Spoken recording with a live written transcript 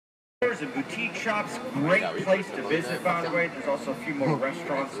And boutique shops, great place to visit, by the way. There's also a few more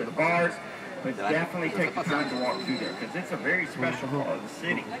restaurants and bars, but definitely take the time to walk through there because it's a very special part of the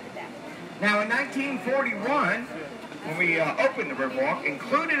city. Now, in 1941, when we opened the Riverwalk,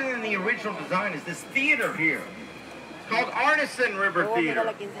 included in the original design is this theater here. It's called Artisan River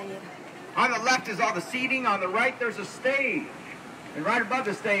Theater. On the left is all the seating. On the right, there's a stage. And right above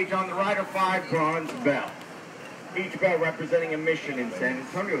the stage, on the right, are 5 bronze bells. Each bell representing a mission in San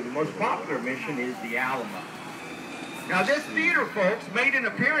Antonio. The most popular mission is the Alamo. Now this theater, folks, made an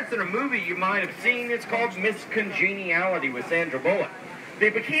appearance in a movie you might have seen. It's called Miss Congeniality with Sandra Bullock.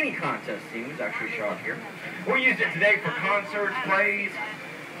 The bikini contest scene was actually shot here. We use it today for concerts, plays,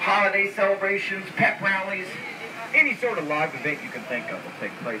 holiday celebrations, pep rallies. Any sort of live event you can think of will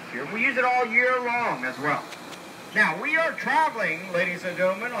take place here. We use it all year long as well. Now we are traveling, ladies and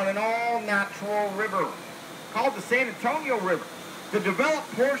gentlemen, on an all-natural river called the San Antonio River. The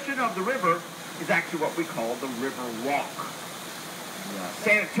developed portion of the river is actually what we call the River Walk. The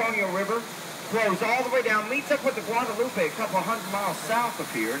San Antonio River flows all the way down, meets up with the Guadalupe a couple hundred miles south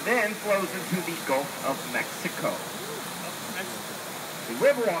of here, then flows into the Gulf of Mexico. The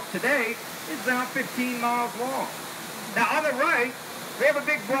River Walk today is about 15 miles long. Now on the right, we have a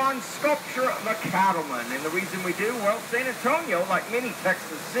big bronze sculpture of a cattleman, and the reason we do, well, San Antonio, like many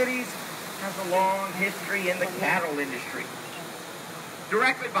Texas cities, has a long history in the cattle industry.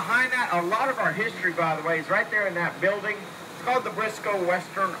 Directly behind that, a lot of our history, by the way, is right there in that building. It's called the Briscoe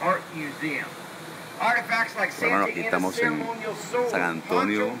Western Art Museum. Artifacts like Santa Ana's ceremonial sword,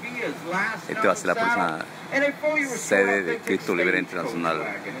 Pancho Villa's last saddle, and a fully sede de restored Cristo Libera Internacional.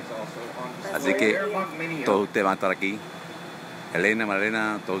 Así que todos ustedes van a estar aquí. Elena,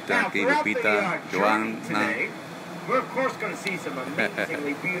 Marlena, todos ustedes aquí, Lupita, Joanna. We're of course going to see some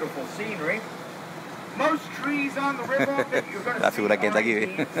amazingly beautiful scenery. Most trees on the river that you're going to see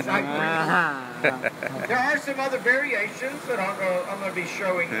are There are some other variations that I'm going to be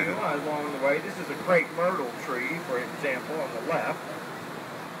showing you along the way. This is a crepe myrtle tree, for example, on the left.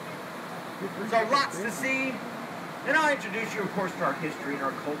 So lots to see. And I'll introduce you, of course, to our history and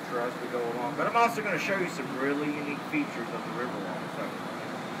our culture as we go along. But I'm also going to show you some really unique features of the Riverwalk. So,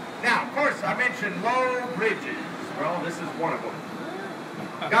 now, of course, I mentioned low bridges. Well, this is one of them.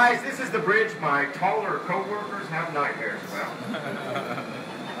 Guys, this is the bridge my taller co-workers have nightmares about.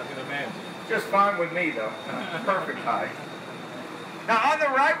 Just fine with me, though. Perfect height. Now, on the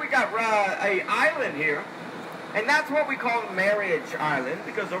right, we got an island here. And that's what we call Marriage Island,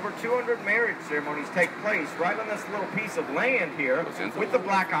 because over 200 marriage ceremonies take place right on this little piece of land here with the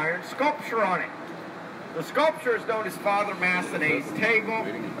black iron sculpture on it. The sculpture is known as Father Massenet's table.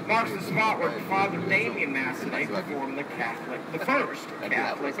 It marks the spot where Father Damien Massenet performed the first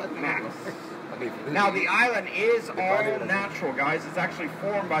Catholic Mass. Now, the island is all natural, guys. It's actually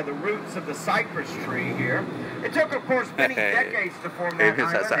formed by the roots of the cypress tree here. It took, of course, many decades to form that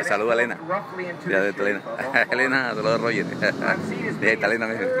island. Saluda a Elena. Roughly into Elena, saluda a Roger. I've seen as many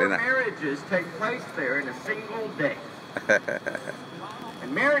as 4 marriages take place there in a single day.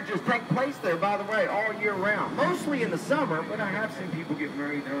 And marriages take place there, by the way, all year round. Mostly in the summer, but I have seen people get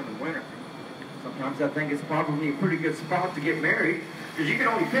married there in the winter. Sometimes I think it's probably a pretty good spot to get married, because you can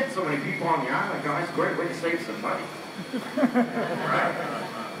only fit so many people on the island, guys. Great way to save some money. Right?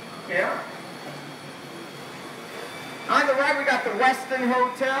 Yeah. On the right, we got the Westin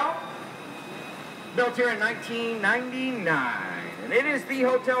Hotel, built here in 1999. And it is the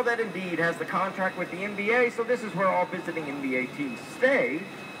hotel that indeed has the contract with the NBA, so this is where all visiting NBA teams stay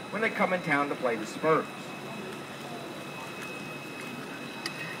when they come in town to play the Spurs.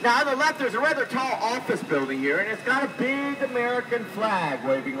 Now, on the left, there's a rather tall office building here, and it's got a big American flag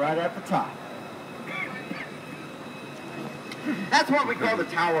waving right at the top. That's what we call the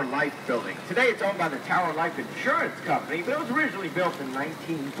Tower Life building. Today, it's owned by the Tower Life Insurance Company, but it was originally built in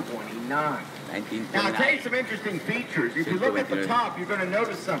 1929. Now, I'll tell you some interesting features. If you look at the top, you're going to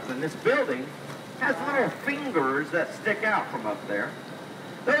notice something. This building has little fingers that stick out from up there.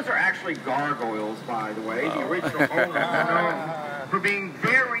 Those are actually gargoyles, by the way. The original owners are known for being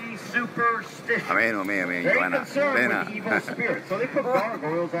very superstitious. Very concerned with evil spirits. So they put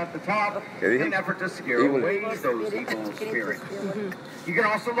gargoyles at the top in an effort to scare away those evil spirits. You can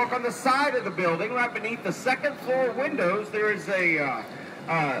also look on the side of the building, right beneath the second floor windows. There is a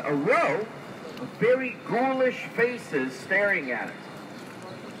row of very ghoulish faces staring at it.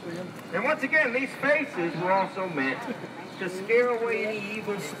 And once again, these faces were also meant to scare away any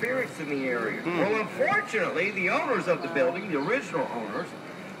evil spirits in the area. Well, unfortunately, the owners of the building, the original owners,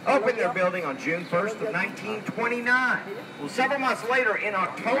 opened their building on June 1st of 1929. Well, several months later, in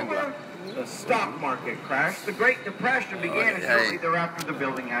October the stock market crash. The Great Depression began and shortly thereafter the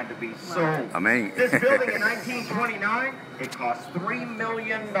building had to be sold. Amén. This building in 1929, it cost $3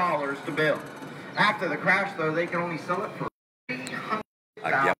 million to build. After the crash, though, they can only sell it for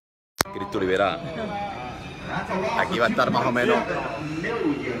 $300,000. Cristo Libera. Aquí va a estar más o menos.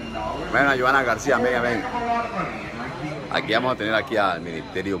 Bueno, Joana García, amén. Aquí vamos a tener aquí al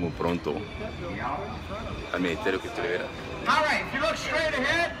Ministerio muy pronto. Al Ministerio Cristo Libera. All right, if you look straight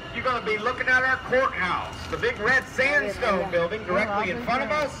ahead, you're going to be looking at our courthouse. The big red sandstone building directly in front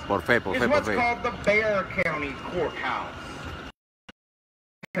of us is what's called the Bexar County Courthouse.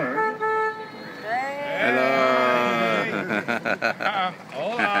 Hello.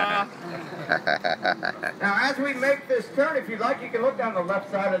 Hola. Now, as we make this turn, if you'd like, you can look down the left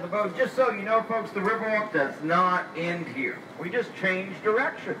side of the boat. Just so you know, folks, the Riverwalk does not end here. We just changed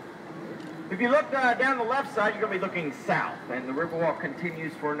direction. If you look down the left side, you're going to be looking south, and the Riverwalk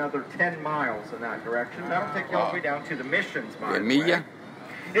continues for another 10 miles in that direction. That'll take you all the way down to the Missions Mile. If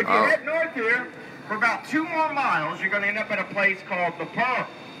you head north here, for about 2 more miles, you're going to end up at a place called the Pearl.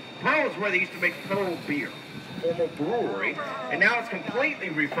 Pearl is where they used to make Pearl beer, formal brewery, and now it's completely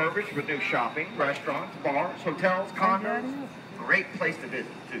refurbished with new shopping, restaurants, bars, hotels, condos. Great place to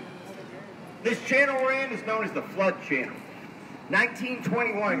visit, too. This channel we're in is known as the Flood Channel.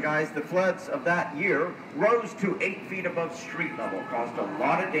 1921, guys, the floods of that year rose to 8 feet above street level, caused a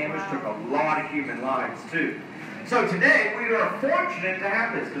lot of damage, took a lot of human lives, too. So today, we are fortunate to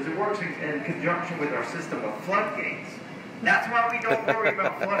have this, because it works in conjunction with our system of floodgates. That's why we don't worry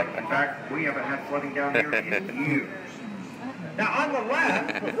about flooding. In fact, we haven't had flooding down here in years. Now, on the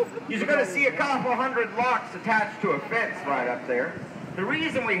left, you're going to see a couple hundred locks attached to a fence right up there. The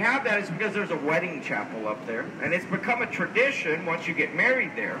reason we have that is because there's a wedding chapel up there, and it's become a tradition once you get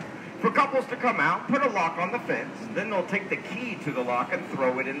married there for couples to come out, put a lock on the fence, then they'll take the key to the lock and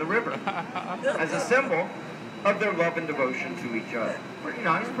throw it in the river as a symbol of their love and devotion to each other. Pretty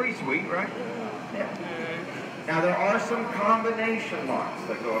nice, pretty sweet, right? Yeah. Now, there are some combination locks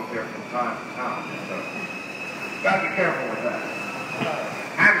that go up there from time to time, so gotta be careful with that.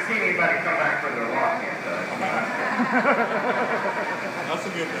 I haven't seen anybody come back for their lock yet, though. That's a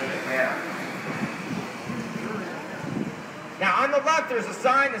good thing. Yeah. Now, on the left, there's a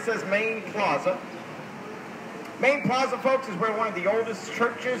sign that says Main Plaza. Main Plaza, folks, is where one of the oldest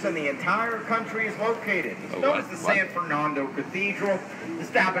churches in the entire country is located. It's known as the San Fernando Cathedral,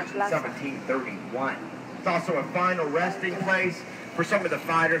 established in 1731. It's also a final resting place for some of the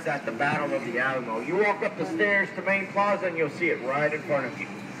fighters at the Battle of the Alamo. You walk up the stairs to Main Plaza and you'll see it right in front of you.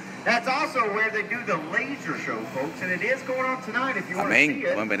 That's also where they do the laser show, folks, and it is going on tonight if you want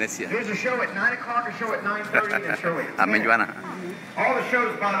to see it. There's a show at 9 o'clock, a show at 9:30, and a show at 10. All the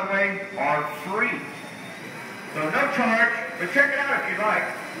shows, by the way, are free. So no charge, but check it out if you like.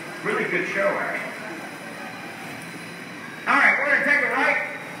 Really good show, actually. All right, we're going to take a right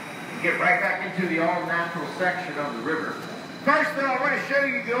and get right back into the all-natural section of the river. First, though, I want to show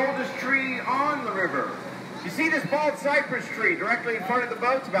you the oldest tree on the river. You see this bald cypress tree directly in front of the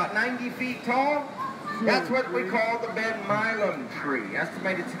boat? It's about 90 feet tall. That's what we call the Ben Milam tree,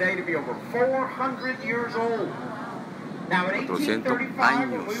 estimated today to be over 400 years old. Now, in 1835,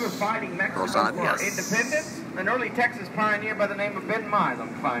 when we were fighting Mexico for our independence, an early Texas pioneer by the name of Ben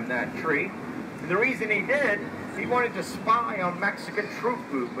Milam climbed that tree. And the reason he did, he wanted to spy on Mexican troop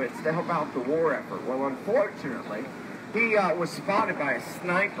movements to help out the war effort. Well, unfortunately, he was spotted by a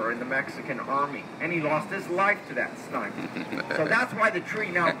sniper in the Mexican army, and he lost his life to that sniper. So that's why the tree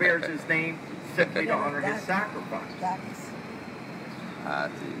now bears his name, simply to honor his sacrifice.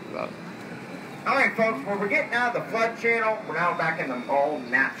 All right, folks, well, we're getting out of the flood channel. We're now back in the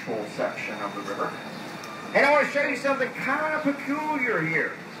all-natural section of the river. And I want to show you something kind of peculiar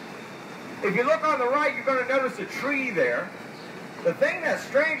here. If you look on the right, you're going to notice a tree there. The thing that's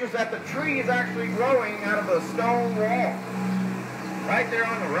strange is that the tree is actually growing out of a stone wall. Right there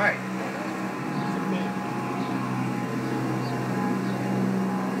on the right.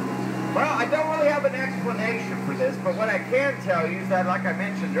 Well, I don't really have an explanation for this, but what I can tell you is that, like I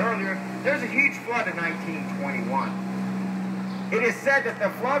mentioned earlier, there's a huge flood in 1921. It is said that the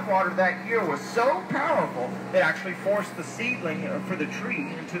floodwater that year was so powerful, it actually forced the seedling for the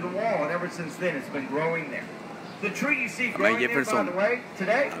tree into the wall, and ever since then it's been growing there. The tree you see growing there, by the way,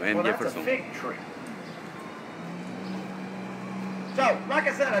 today, well, that's a fig tree. So, like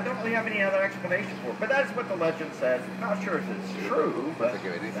I said, I don't really have any other explanation for it, but that's what the legend says. I'm not sure if it's true, but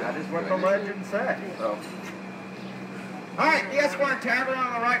that is what the legend says. So, All right, the Esquire Tavern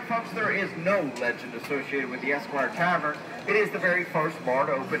on the right, folks. There is no legend associated with the Esquire Tavern. It is the very first bar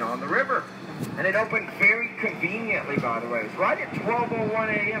to open on the river. And it opened very conveniently, by the way. It was right at 12:01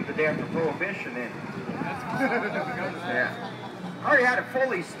 a.m. the day after Prohibition ended. Yeah. I already had a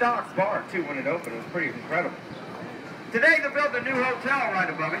fully stocked bar, too, when it opened. It was pretty incredible. Today, they're building a new hotel right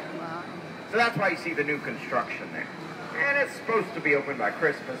above it. So that's why you see the new construction there. And it's supposed to be open by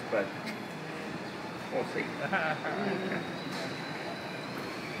Christmas, but we'll see.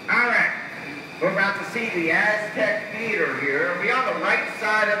 All right. We're about to see the Aztec Theater here. We'll be on the right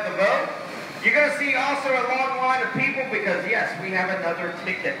side of the boat. You're going to see also a long line of people because, yes, we have another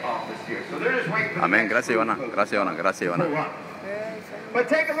ticket office here. So they're just waiting for the Amén. Gracias, Ivana. Gracias, Ivana. Gracias, Ivana. But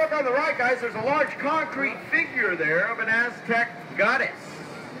take a look on the right, guys. There's a large concrete figure there of an Aztec goddess.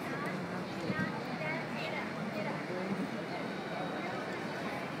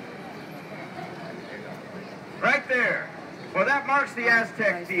 Right there. Well, that marks the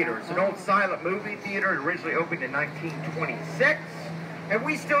Aztec Theater. It's an old silent movie theater. It originally opened in 1926. And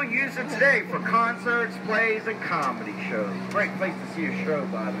we still use it today for concerts, plays, and comedy shows. Great place to see a show,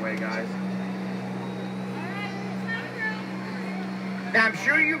 by the way, guys. Now, I'm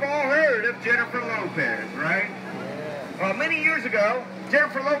sure you've all heard of Jennifer Lopez, right? Well, many years ago,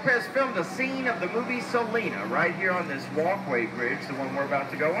 Jennifer Lopez filmed a scene of the movie Selena right here on this walkway bridge, the one we're about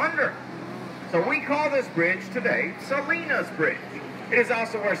to go under. So we call this bridge today Selena's Bridge. It is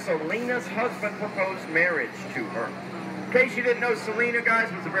also where Selena's husband proposed marriage to her. In case you didn't know, Selena, guys,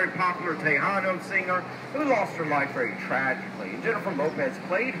 was a very popular Tejano singer who lost her life very tragically. And Jennifer Lopez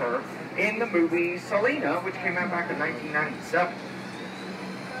played her in the movie Selena, which came out back in 1997.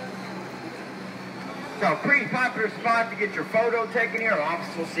 So, pretty popular spot to get your photo taken here. I've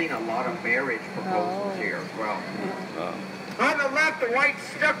also seen a lot of marriage proposals here as well. On the left, the white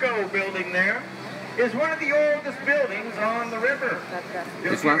stucco building there is one of the oldest buildings on the river.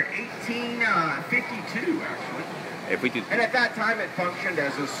 Built here in 1852, actually. And at that time, it functioned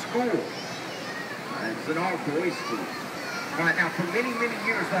as a school. It was an all-boys school. Now, for many, many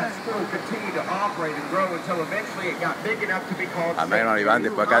years, that school continued to operate and grow until eventually it got big enough to be called Amén, Iván.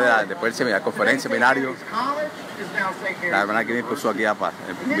 Después acá, después de la conferencia, seminario, la hermana que me puso aquí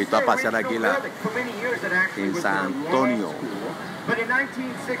me invitó a pasear aquí en San Antonio. But in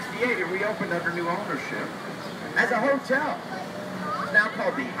 1968, it reopened under new ownership as a hotel. It's now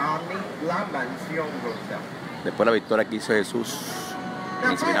called the Omni La Mansión Hotel. Después la victoria que hizo Jesús.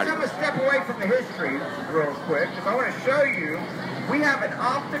 Now, folks, I'm going to step away from the history real quick because I want to show you we have an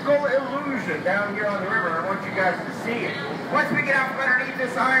optical illusion down here on the river. I want you guys to see it. Once we get out from underneath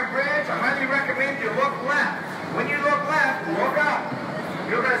this iron bridge, I highly recommend you look left. When you look left, look up.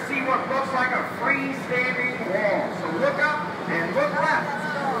 You're going to see what looks like a freestanding wall. So look up and look left.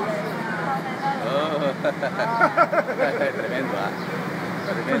 Oh, tremendo, ¿ah?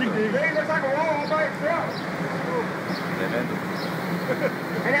 It looks like a wall all by itself. Tremendo.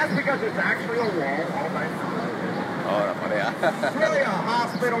 And that's because it's actually a wall all by itself. Oh, la pared. It's really a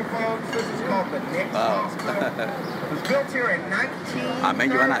hospital, folks. This is called the Nick's Hospital. It was built here in 1930.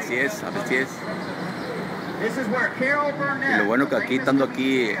 Amén, Joana, así es, así es. This is where Carol Burnett. Y lo bueno que aquí, estando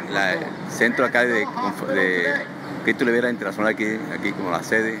aquí, el centro acá de Cristo Libera Internacional, aquí como la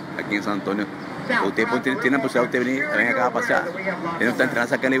sede, aquí en San Antonio, ustedes tienen la posibilidad de venir acá a pasear. Tienen que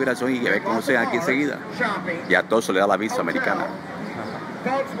entrenarse acá en Liberación y ver cómo se aquí enseguida. Y a todos se le da la visa americana.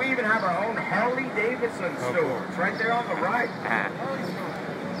 Folks, we even have our own Harley Davidson store. It's right there on the right.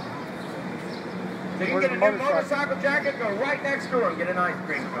 So you can get a new motorcycle jacket, go right next door and get an ice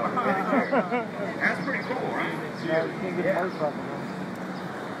cream cone. That's pretty cool, right? Yeah.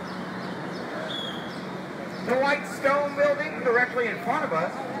 The white stone building directly in front of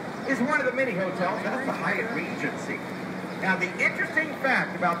us is one of the many hotels. That's the Hyatt Regency. Now, the interesting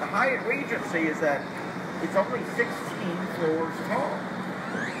fact about the Hyatt Regency is that it's only 16 floors tall.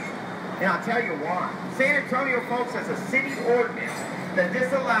 And I'll tell you why. San Antonio, folks, has a city ordinance that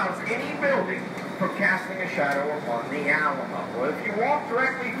disallows any building from casting a shadow upon the Alamo. Well, if you walk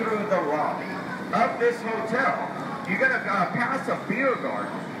directly through the lobby of this hotel, you're going to pass a beer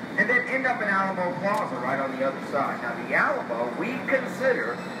garden and then end up in Alamo Plaza right on the other side. Now, the Alamo we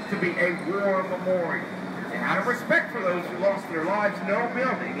consider to be a war memorial. And out of respect for those who lost their lives, no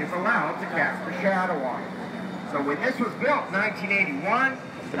building is allowed to cast a shadow on it. So when this was built in 1981,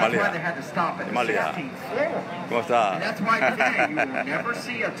 that's why they had to stop at the 16th floor. ¿Cómo está? And that's why today you will never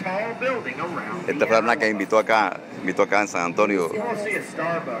see a tall building around. Esta fue la que invitó acá en San Antonio. You won't see a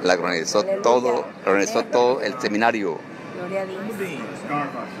Starbucks. La organizó todo el seminario. Gloria a Dios.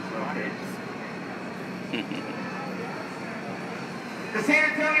 Starbucks is located. The San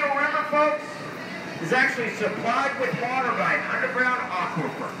Antonio River, folks, is actually supplied with water by an underground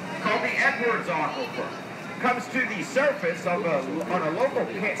aquifer called the Edwards Aquifer. Comes to the surface of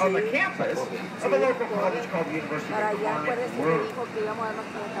on the campus of a local college called the University of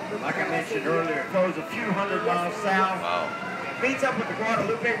Like I mentioned earlier, it flows a few hundred miles south, meets up with the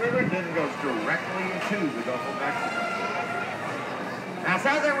Guadalupe River, and then goes directly into the Gulf of Mexico. Now,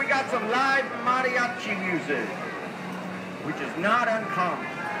 south there we got some live mariachi music, which is not uncommon.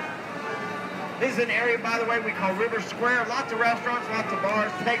 This is an area, by the way, we call River Square. Lots of restaurants, lots of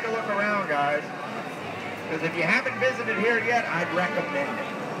bars. Take a look around, guys. Because if you haven't visited here yet, I'd recommend it.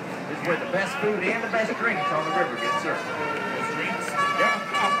 This is where the best food and the best drinks on the river get served. Best drinks? Yeah.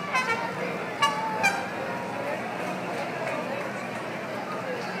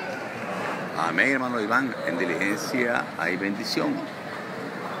 Amén, hermano Iván. En diligencia hay bendición.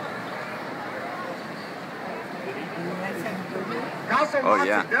 Oh,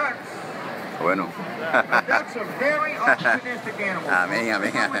 yeah. Ducks. Bueno. Ducks are very opportunistic animals. Amén,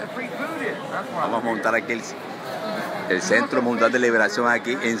 amén. Vamos a montar aquí el Centro Mundial de Liberación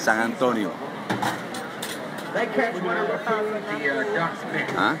aquí en San Antonio.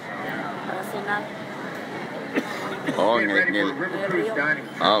 ¿Ah? Oh, en el...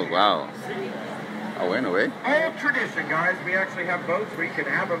 Oh, wow. Ah, bueno, ¿ves? Old tradition, guys. We actually have boats where you can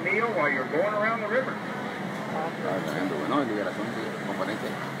have a meal while you're going around the river. Bueno, liberación componente.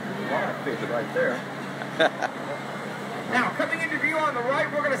 Right there. Now, coming into view on the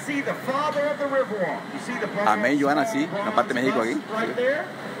right, we're going to see the father of the Riverwalk. You see the Amén, Joana, sí, la parte de México aquí. Right there.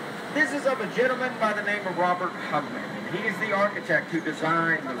 This is of a gentleman by the name of Robert Hugman. He is the architect who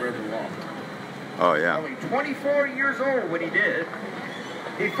designed the Riverwalk. Oh, yeah. Only 24 years old when he did.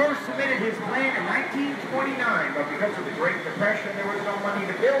 He first submitted his plan in 1929, but because of the Great Depression, there was no money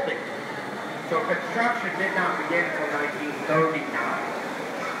to build it. So construction did not begin until 1939.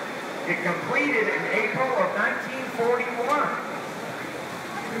 It completed in April of 1941.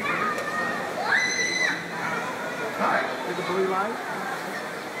 Hi. Is the blue light?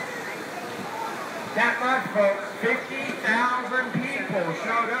 That much, folks. 50,000 people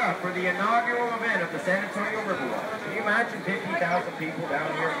showed up for the inaugural event of the San Antonio Riverwalk. Can you imagine 50,000 people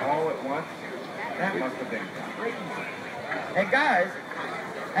down here all at once? That must have been crazy. And guys,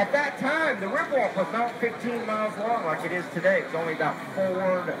 at that time, the Riverwalk was not 15 miles long like it is today. It's only about 4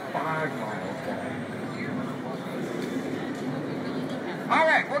 to 5 miles long. All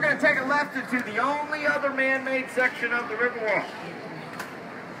right, we're going to take a left into the only other man-made section of the Riverwalk.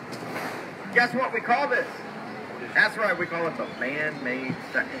 Guess what we call this? That's right, we call it the man-made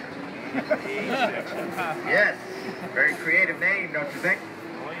section. Yes, very creative name, don't you think?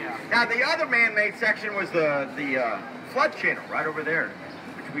 Now, the other man-made section was the flood channel right over there,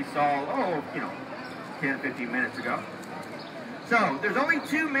 we saw, 10, 15 minutes ago. So, there's only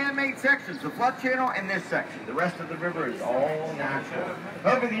 2 man-made sections, the flood channel and this section. The rest of the river is all natural.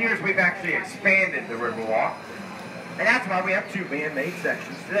 Over the years, we've actually expanded the Riverwalk, and that's why we have 2 man-made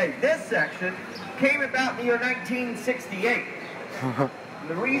sections today. This section came about in the year 1968.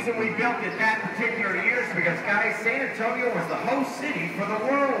 The reason we built it that particular year is because, guys, San Antonio was the host city for the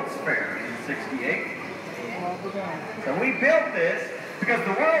World's Fair in '68. So we built this because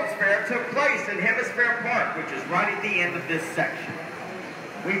the World's Fair took place in Hemisphere Park, which is right at the end of this section.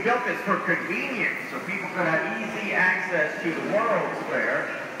 We built this for convenience, so people could have easy access to the World's Fair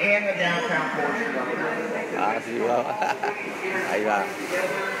and the downtown portion of the river. Ah, sí, va. Ahí va.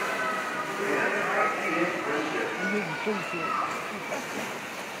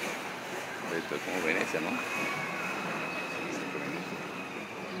 Esto es como Venecia, ¿no?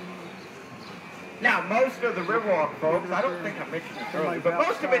 Now, most of the Riverwalk, folks, I don't think I mentioned this earlier, but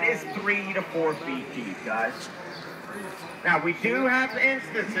most of it is 3 to 4 feet deep, guys. Now, we do have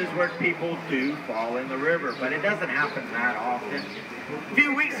instances where people do fall in the river, but it doesn't happen that often. A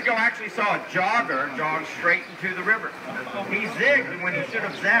few weeks ago, I actually saw a jogger jog straight into the river. He zigged when he should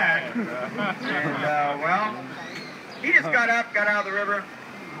have zagged. And, well, he just got up, got out of the river,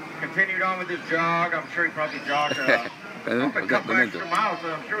 continued on with his jog. I'm sure he probably jogged up a couple extra miles,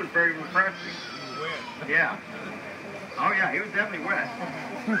 but I'm sure it was very refreshing. Yeah. Oh, yeah, he was definitely wet.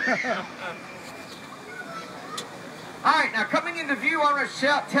 All right, now coming into view, I want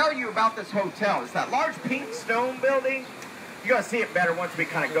to tell you about this hotel. It's that large pink stone building. You're going to see it better once we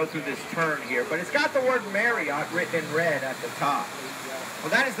kind of go through this turn here. But it's got the word Marriott written in red at the top. Well,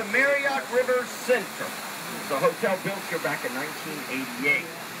 that is the Marriott River Center. It's a hotel built here back in 1988.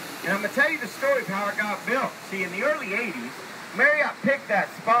 And I'm going to tell you the story of how it got built. See, in the early 80s, Marriott picked that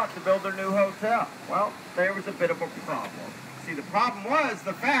spot to build their new hotel. Well, there was a bit of a problem. See, the problem was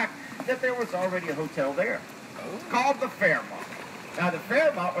the fact that there was already a hotel there. It's called the Fairmont. Now, the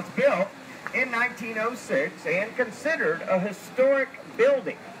Fairmont was built in 1906 and considered a historic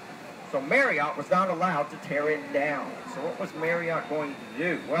building. So Marriott was not allowed to tear it down. So what was Marriott going to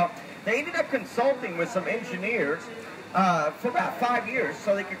do? Well, they ended up consulting with some engineers for about 5 years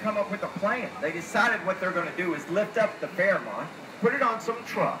so they could come up with a plan. They decided what they're going to do is lift up the Fairmont, put it on some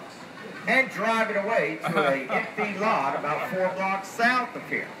trucks, and drive it away to an empty lot about 4 blocks south of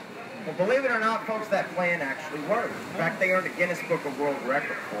here. Well, believe it or not, folks, that plan actually worked. In fact, they earned a Guinness Book of World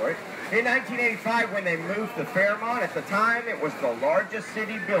Record for it. In 1985, when they moved the Fairmont, at the time, it was the largest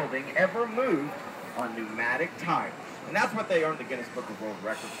city building ever moved on pneumatic tires. And that's what they earned the Guinness Book of World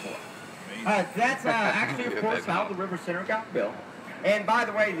Record for. That's actually, of course, how the River Center got built. And by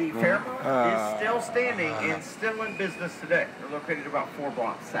the way, the Fairmont is still standing and still in business today. They're located about 4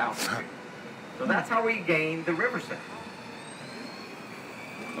 blocks south of here. So that's how we gained the River Center.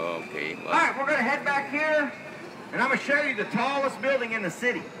 Okay. Well. All right, we're going to head back here, and I'm going to show you the tallest building in the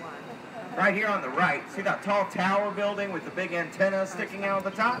city. Right here on the right. See that tall tower building with the big antenna sticking out of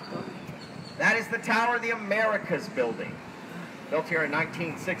the top? That is the Tower of the Americas building. Built here in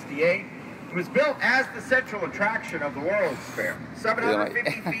 1968. It was built as the central attraction of the World's Fair.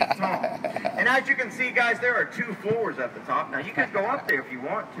 750 feet tall. And as you can see, guys, there are 2 floors at the top. Now, you can go up there if you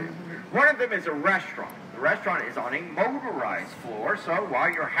want to. One of them is a restaurant. The restaurant is on a motorized floor, so while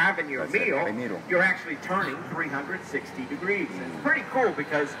you're having your meal, you're actually turning 360 degrees. It's pretty cool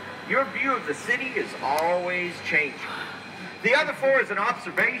because your view of the city is always changing. The other floor is an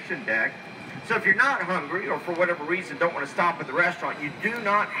observation deck. So if you're not hungry or for whatever reason don't want to stop at the restaurant, you do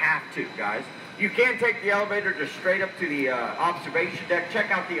not have to, guys. You can take the elevator just straight up to the observation deck.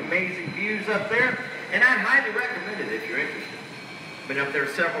 Check out the amazing views up there. And I'd highly recommend it if you're interested. Been up there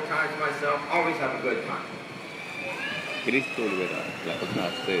several times myself. Always have a good time. Cristo Libera. La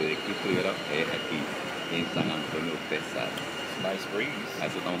próxima sede de Cristo Libera es aquí en San Antonio, Texas. Nice breeze. A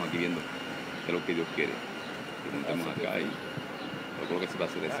eso estamos aquí viendo. Que es lo que Dios quiere. Que montemos acá y yo creo que se va a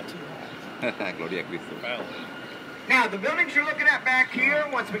hacer eso. Gloria a Cristo. Now, the buildings you're looking at back here,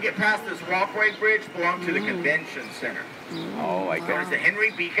 once we get past this walkway bridge, belong to the convention center. Oh, I There's the Henry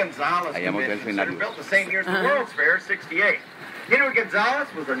B. Gonzalez Convention Center, built the same year as the World's Fair, 68. Henry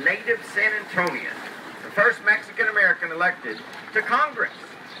Gonzalez was a native San Antonian, the first Mexican-American elected to Congress.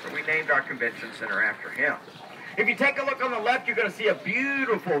 So we named our convention center after him. If you take a look on the left, you're going to see a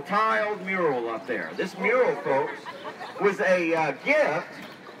beautiful tiled mural up there. This mural, folks, was a gift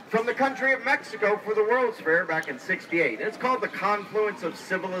from the country of Mexico for the World's Fair back in 68. It's called The Confluence of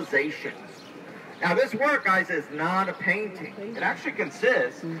Civilizations. Now this work, guys, is not a painting. It actually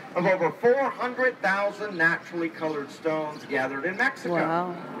consists of over 400,000 naturally colored stones gathered in Mexico.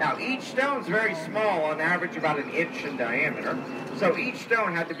 Wow. Now each stone's very small, on average about 1 inch in diameter. So each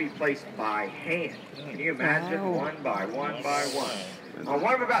stone had to be placed by hand. Can you imagine? Wow. One by one by one. On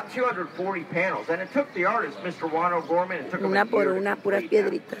one of about 240 panels, and it took the artist, Mr. Juan O'Gorman, it took him Una a por year una, to puras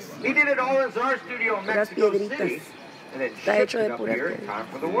complete that. piedritas. He did it all in our studio in Puras Mexico City, piedritas. and then Está shipped hecho it de up puras here in piedritas. time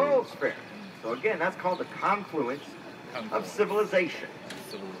for the World's Fair. So again, that's called the confluence of civilization.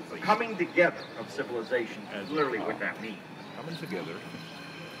 The coming together of civilization is literally what that means. Coming together.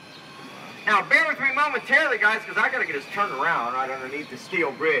 Now, bear with me momentarily, guys, because I got to get us turned around right underneath the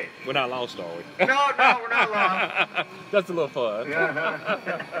steel bridge. We're not lost, are we? No, we're not lost. That's a little fun.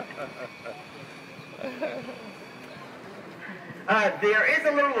 There is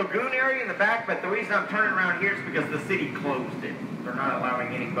a little lagoon area in the back, but the reason I'm turning around here is because the city closed it. They're not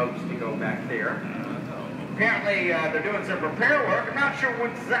allowing any boats to go back there. Apparently, they're doing some repair work. I'm not sure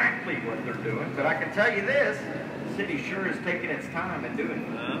exactly what they're doing, but I can tell you this. The city sure is taking its time in doing it.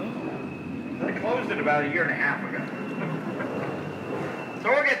 They closed it about 1.5 years ago. So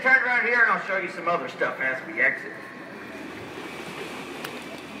we'll get turned around here and I'll show you some other stuff as we exit.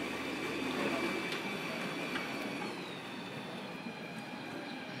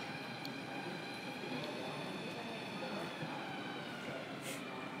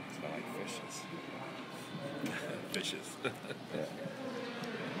 Smell like fishes. Fishes.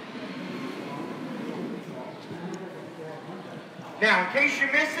 Now, in case you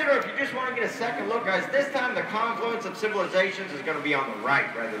missed it, or if you just want to get a second look, guys, this time the confluence of civilizations is going to be on the right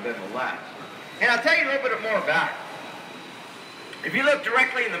rather than the left. And I'll tell you a little bit more about it. If you look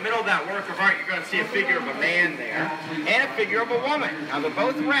directly in the middle of that work of art, you're going to see a figure of a man there and a figure of a woman. Now, they're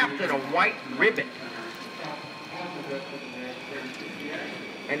both wrapped in a white ribbon.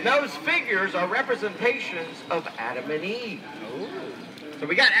 And those figures are representations of Adam and Eve. So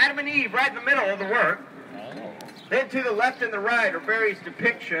we got Adam and Eve right in the middle of the work. Then to the left and the right are various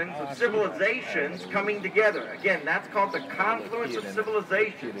depictions of civilizations coming together. Again, that's called the confluence of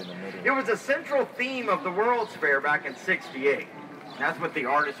civilization. It was a central theme of the World's Fair back in 68. That's what the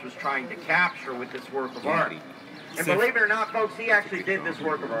artist was trying to capture with this work of art. And believe it or not, folks, he actually did this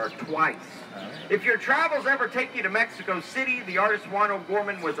work of art twice. If your travels ever take you to Mexico City, the artist Juan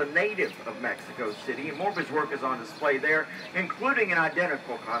O'Gorman was a native of Mexico City, and more of his work is on display there, including an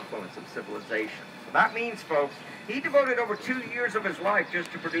identical confluence of civilizations. So that means, folks, he devoted over 2 years of his life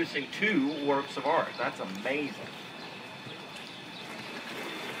just to producing 2 works of art. That's amazing.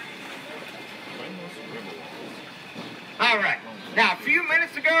 All right. Now, a few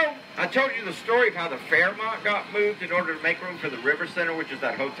minutes ago, I told you the story of how the Fairmont got moved in order to make room for the River Center, which is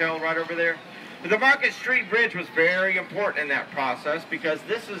that hotel right over there. The Market Street Bridge was very important in that process because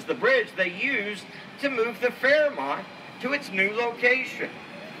this is the bridge they used to move the Fairmont to its new location.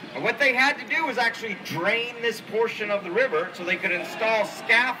 And what they had to do was actually drain this portion of the river so they could install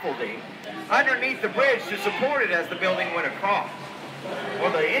scaffolding underneath the bridge to support it as the building went across.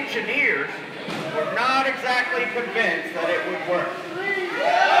 Well, the engineers were not exactly convinced that it would work.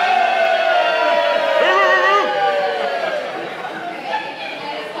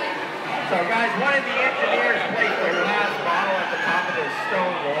 So guys, one of the engineers placed a glass bottle at the top of this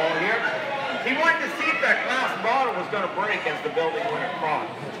stone wall here. He wanted to see if that glass bottle was going to break as the building went across.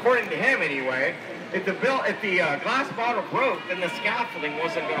 According to him anyway, if the glass bottle broke, then the scaffolding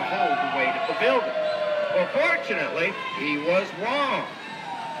wasn't going to hold the weight of the building. Well, fortunately, he was wrong.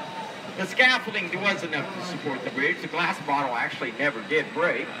 The scaffolding was enough to support the bridge. The glass bottle actually never did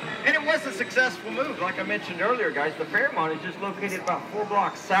break. And it was a successful move. Like I mentioned earlier, guys, the Fairmont is just located about 4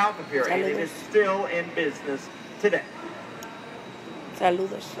 blocks south of here. And it is still in business today.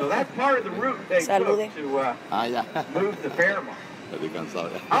 Saludos. So that's part of the route they took to move the Fairmont.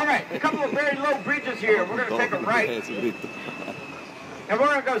 All right, a couple of very low bridges here. We're going to take a right. And we're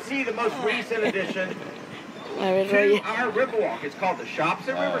going to go see the most recent addition to our Riverwalk. It's called the Shops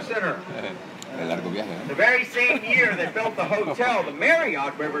at River Center. The very same year they built the hotel, the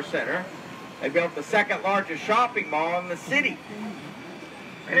Marriott River Center, they built the 2nd largest shopping mall in the city.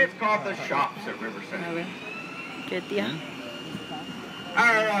 And it's called the Shops at River Center.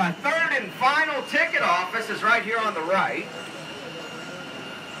 Our 3rd and final ticket office is right here on the right.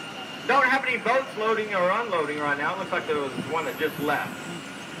 Don't have any boats loading or unloading right now. It looks like there was one that just left.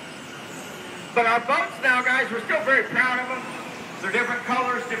 But our boats now, guys, we're still very proud of them. They're different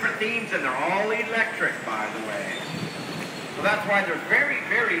colors, different themes, and they're all electric, by the way. So that's why there's very,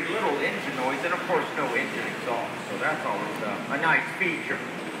 very little engine noise, and of course no engine exhaust. So that's always a nice feature.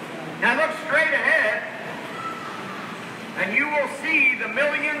 Now look straight ahead, and you will see the 1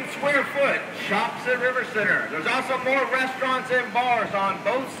 million square foot Shops at River Center. There's also more restaurants and bars on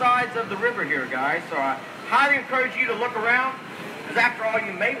both sides of the river here, guys. So I highly encourage you to look around. Because after all,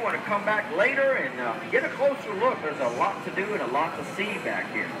 you may want to come back later and get a closer look. There's a lot to do and a lot to see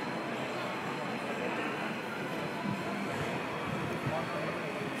back here.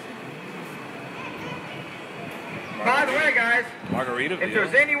 By the way, guys, if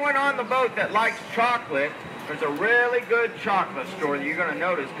there's anyone on the boat that likes chocolate, there's a really good chocolate store that you're going to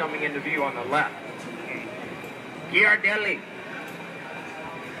notice coming into view on the left. Ghirardelli.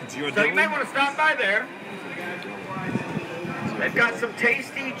 So you may want to stop by there. They've got some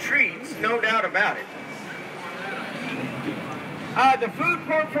tasty treats, no doubt about it. The food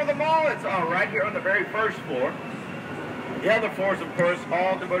court for the mall is right here on the very first floor. The other floors, of course,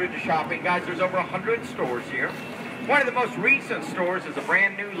 all devoted to shopping. Guys, there's over 100 stores here. One of the most recent stores is a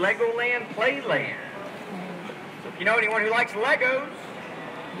brand new Legoland Playland. So if you know anyone who likes Legos,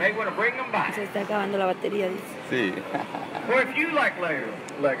 you may want to bring them by. Se está acabando la batería, dice. Sí. Or if you like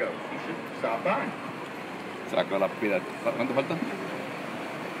Legos, you should stop by. Saco la pila. ¿Cuánto falta?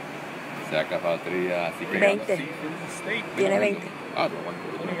 Saca batería, así que... 20. Tiene 20. Ah, no,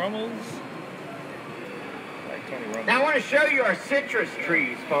 20 Rummels. Now I want to show you our citrus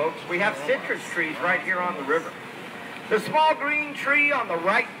trees, folks. We have citrus trees right here on the river. The small green tree on the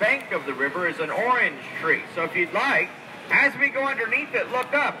right bank of the river is an orange tree. So if you'd like, as we go underneath it,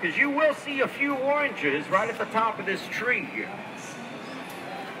 look up, because you will see a few oranges right at the top of this tree here.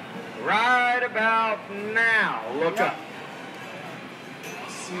 Right about now, look up.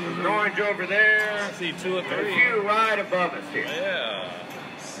 There's an orange over there. I see 2 or 3. A few right above us here. Yeah.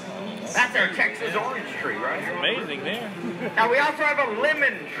 That's our Texas orange tree right here. Amazing there. Now we also have a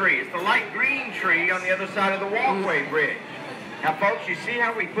lemon tree. It's the light green tree on the other side of the walkway bridge. Now folks, you see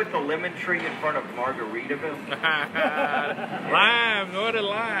how we put the lemon tree in front of Margaritaville? Lime, go to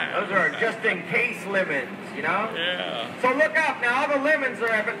lime. Those are just in case lemons, you know? Yeah. So look up. Now all the lemons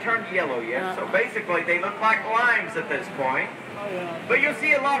there haven't turned yellow yet. So basically they look like limes at this point. But you'll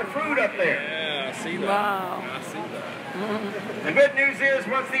see a lot of fruit up there. Yeah, I see that. Wow. I see that. The good news is,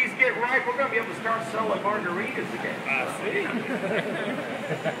 once these get ripe, we're going to be able to start selling margaritas again. I see.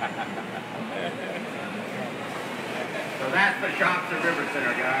 So that's the Shops at River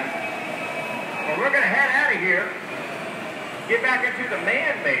Center, guys. Well, we're going to head out of here, get back into the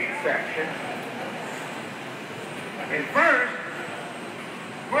man-made section. And first,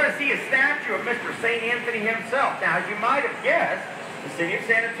 we're going to see a statue of Mr. St. Anthony himself. Now, as you might have guessed, the city of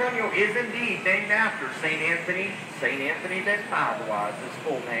San Antonio is indeed named after St. Anthony. St. Anthony de Padua is his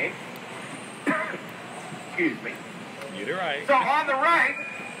full name. Excuse me. You're right. So on the right,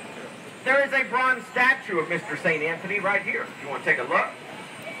 there is a bronze statue of Mr. St. Anthony right here. If you want to take a look.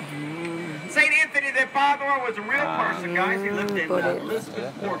 St. Anthony de Padua was a real person, guys. He lived in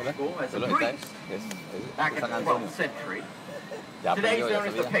Lisbon, Portugal as a priest back in the 12th century. Today he's known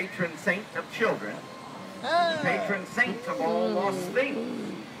as the patron saint of children, the patron saint of all lost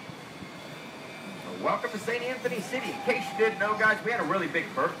things. So welcome to St. Anthony City. In case you didn't know, guys, we had a really big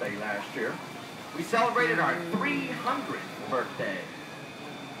birthday last year. We celebrated our 300th birthday.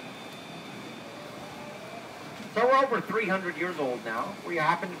 So we're over 300 years old now. We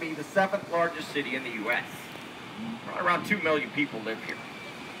happen to be the 7th largest city in the U.S. Around 2 million people live here.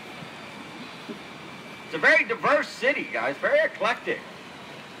 It's a very diverse city, guys, very eclectic.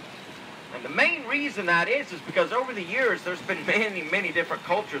 And the main reason that is because over the years, there's been many, many different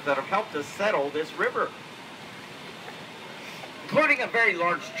cultures that have helped us settle this river, including a very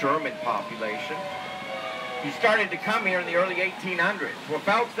large German population. Who started to come here in the early 1800s. Well,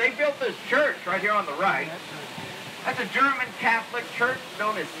 folks, they built this church right here on the right. That's a German Catholic church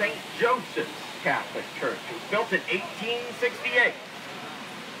known as St. Joseph's Catholic Church. It was built in 1868.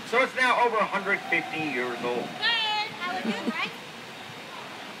 So it's now over 150 years old. Good. How are you doing, right?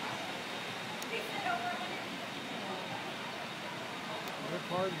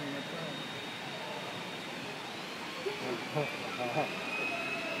 Pardon me,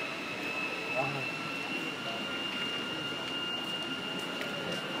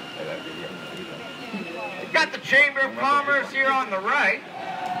 Got the Chamber of Commerce here on the right.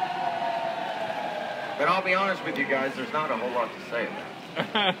 But I'll be honest with you guys, there's not a whole lot to say about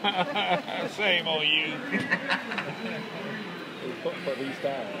it. Same old you.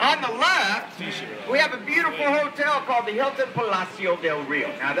 On the left, we have a beautiful hotel called the Hilton Palacio del Rio.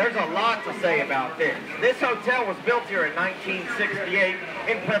 Now, there's a lot to say about this. This hotel was built here in 1968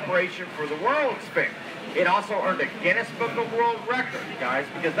 in preparation for the World's Fair. It also earned a Guinness Book of World Records, guys,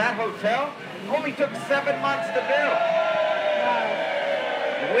 because that hotel only took 7 months to build.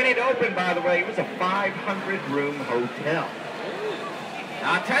 When it opened, by the way, it was a 500-room hotel.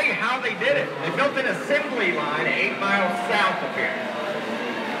 Now, I'll tell you how they did it. They built an assembly line 8 miles south of here.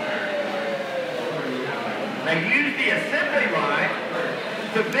 They used the assembly line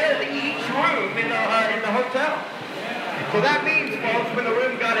to build each room in the hotel. So that means, folks, when the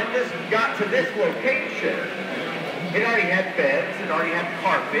room got to this location, it already had beds, it already had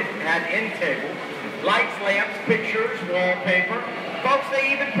carpet, it had end tables, lights, lamps, pictures, wallpaper. Folks,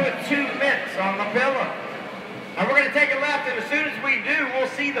 they even put 2 mints on the pillow. Now we're going to take a left, and as soon as we do,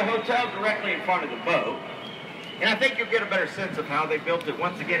 we'll see the hotel directly in front of the boat. And I think you'll get a better sense of how they built it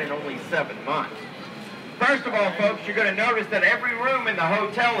once again in only 7 months. First of all, folks, you're going to notice that every room in the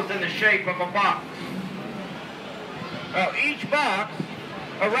hotel is in the shape of a box. Each box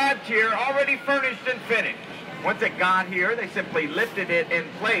arrived here already furnished and finished. Once it got here, they simply lifted it in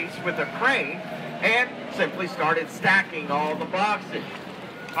place with a crane and simply started stacking all the boxes.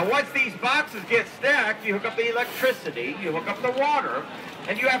 Now, once these boxes get stacked, you hook up the electricity, you hook up the water,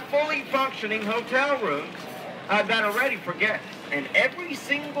 and you have fully functioning hotel rooms that are ready for guests. And every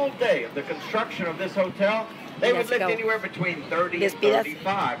single day of the construction of this hotel, they would lift anywhere between 30 and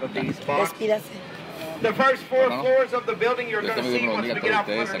 35 of these boxes. The first 4 floors of the building you're going to see once we get out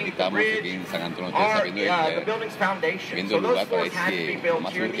from underneath the bridge are the building's foundation. So those floors had to be built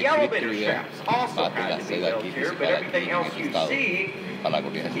here. The elevator shafts also had to be built here, but everything else you see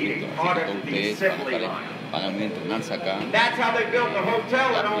is part of the assembly line. That's how they built the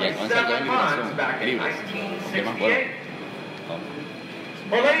hotel in only 7 months back in 1968.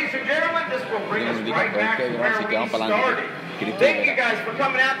 Well, ladies and gentlemen, this will bring us right back to where we started. Thank you guys for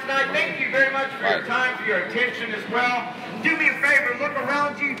coming out tonight. Thank you very much for your time, for your attention as well. Do me a favor, look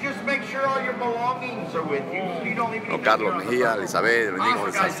around you, just make sure all your belongings are with you. You don't leave anything. Carlos Mejía, Elizabeth, bendigo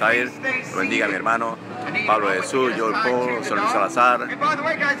Isael, bendiga mi hermano Pablo Jesús, Joel Paul, Sol Salazar,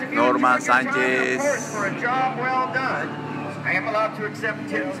 Norma Sánchez. I am allowed to accept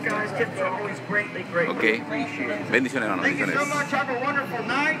tips, guys. Tips are always greatly appreciated. Bendiciones, hermano. Thank you so much. Have a wonderful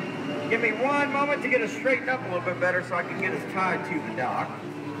night. Give me one moment to get us straightened up a little bit better so I can get us tied to the dock.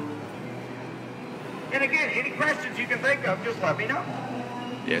 And again, any questions you can think of, just let me know.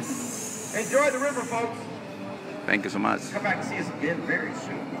 Yes. Enjoy the river, folks. Thank you so much. Come back and see us again very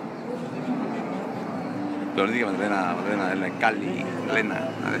soon. Florida, Elena, Cali, Elena.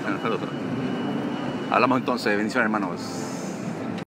 Hablamos entonces. Bendiciones, hermanos.